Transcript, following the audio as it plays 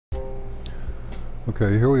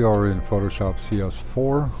Okay, here we are in Photoshop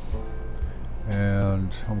CS4,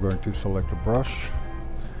 and I'm going to select a brush,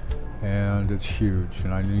 and it's huge,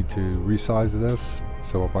 and I need to resize this.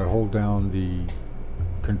 So if I hold down the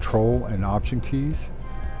Control and Option keys,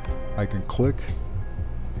 I can click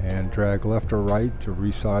and drag left or right to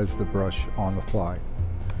resize the brush on the fly.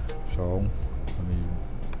 So let me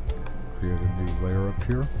create a new layer up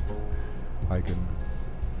here. I can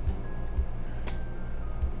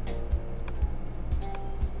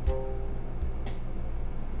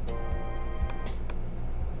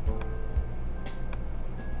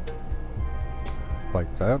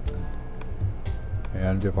like that,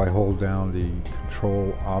 and if I hold down the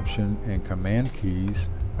Control, Option, and Command keys,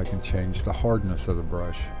 I can change the hardness of the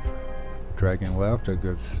brush. Dragging left, it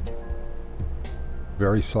gets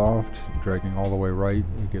very soft. Dragging all the way right,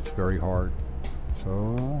 it gets very hard.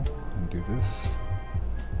 So I'll do this.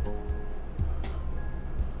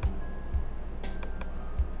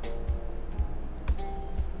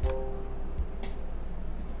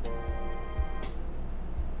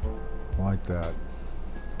 Like that.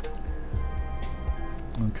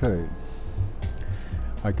 Okay,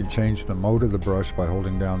 I can change the mode of the brush by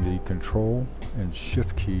holding down the Control and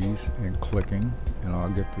Shift keys and clicking, and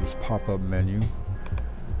I'll get this pop-up menu.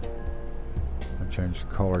 I change the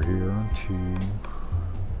color here to,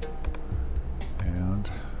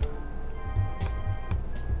 and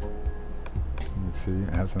you see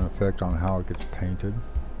it has an effect on how it gets painted.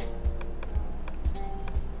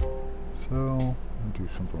 So I'll do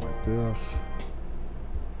something like this.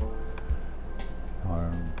 A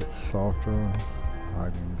bit softer. I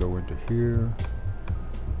can go into here.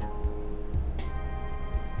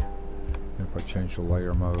 If I change the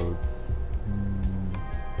layer mode,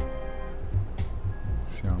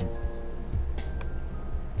 see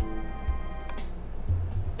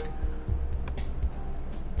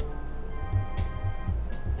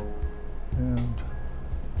and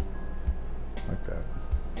like that.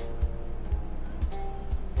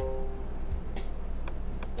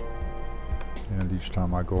 And each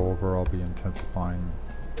time I go over, I'll be intensifying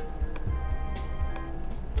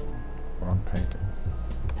what I'm painting.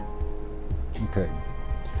 Okay.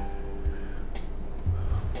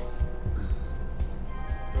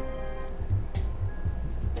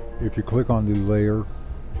 If you click on the layer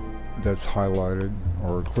that's highlighted,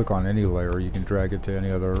 or click on any layer, you can drag it to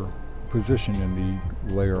any other position in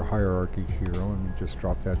the layer hierarchy here. Let me just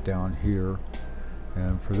drop that down here.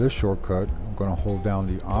 And for this shortcut, I'm going to hold down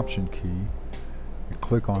the Option key and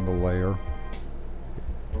click on the layer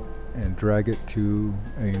and drag it to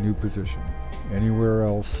a new position anywhere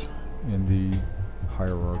else in the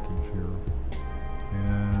hierarchy here,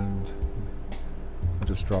 and I'll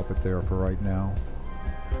just drop it there for right now.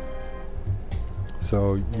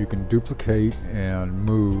 So you can duplicate and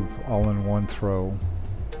move all in one throw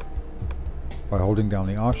by holding down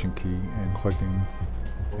the Option key and clicking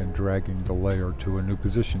and dragging the layer to a new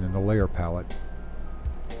position in the layer palette.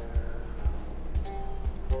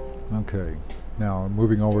 Okay, now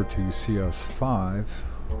moving over to CS5,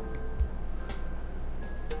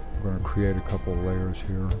 I'm going to create a couple of layers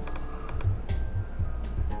here.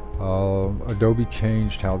 Adobe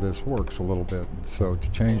changed how this works a little bit. So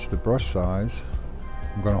to change the brush size,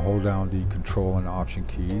 I'm going to hold down the Control and Option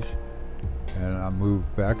keys, and I move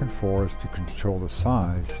back and forth to control the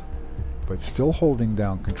size, but still holding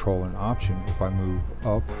down Control and Option. If I move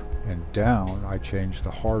up and down, I change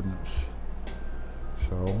the hardness.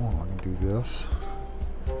 So I can do this,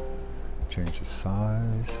 change the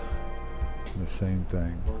size, and the same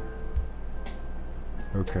thing.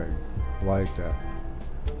 Okay, like that.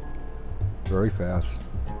 Very fast,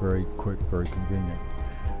 very quick, very convenient.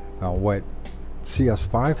 Now what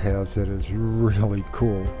CS5 has that is really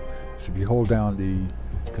cool is if you hold down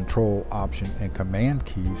the Control, Option, and Command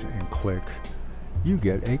keys and click, you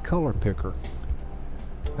get a color picker.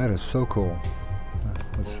 That is so cool.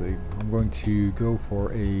 Let's see, I'm going to go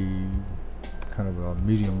for a kind of a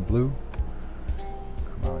medium blue.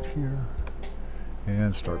 Come out here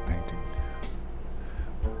and start painting.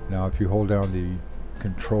 Now if you hold down the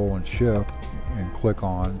Control and Shift and click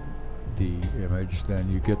on the image,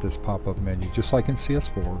 then you get this pop-up menu just like in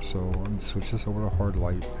CS4. So I'm going to switch this over to hard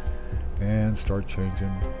light and start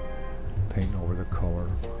changing, painting over the color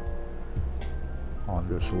on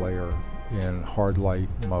this layer in hard light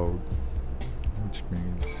mode, which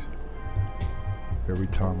means every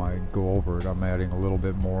time I go over it, I'm adding a little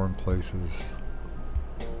bit more in places,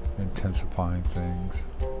 intensifying things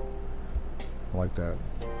like that.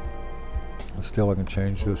 Still, I can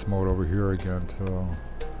change this mode over here again to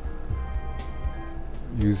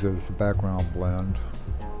use as the background blend,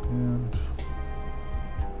 and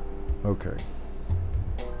okay,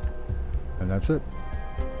 And that's it.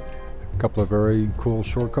 A couple of very cool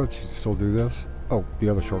shortcuts. You can still do this. Oh, the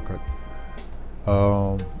other shortcut.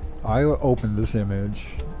 I opened this image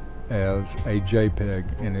as a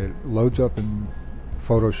JPEG, and it loads up in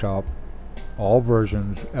Photoshop all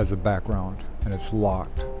versions as a background, and it's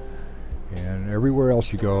locked. And everywhere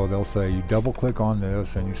else you go, they'll say you double click on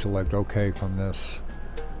this and you select OK from this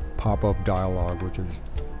pop-up dialog, which is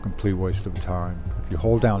a complete waste of time. If you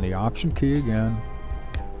hold down the Option key again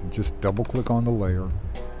and just double click on the layer,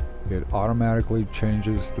 it automatically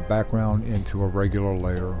changes the background into a regular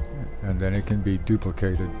layer, and then it can be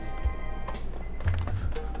duplicated.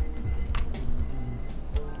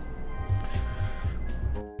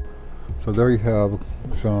 So there you have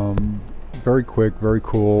some very quick, very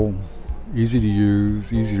cool, easy to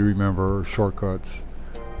use, easy to remember shortcuts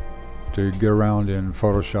to get around in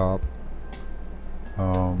Photoshop,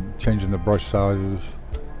 changing the brush sizes.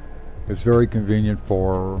 It's very convenient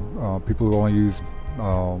for people who only use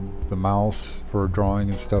the mouse for drawing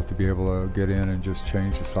and stuff, to be able to get in and just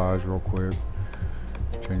change the size real quick.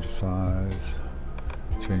 Change the size,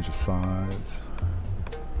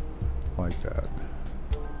 like that.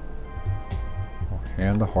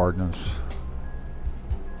 And the hardness.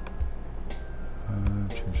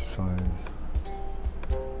 Change the size.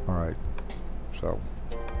 Alright, so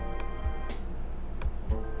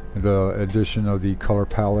the addition of the color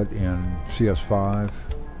palette in CS5.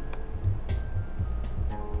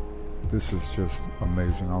 This is just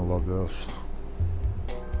amazing. I love this.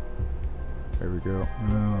 There we go.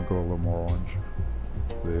 I'll go a little more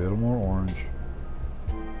orange.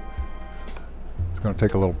 It's going to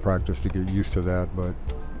take a little practice to get used to that, but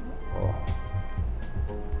oh.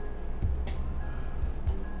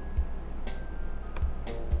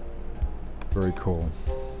 Very cool.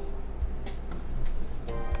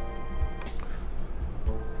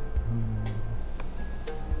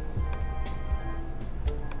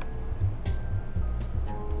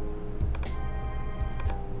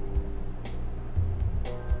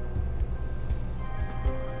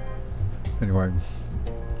 Anyway,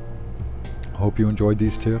 hope you enjoyed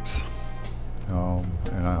these tips,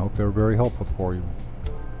 and I hope they're very helpful for you.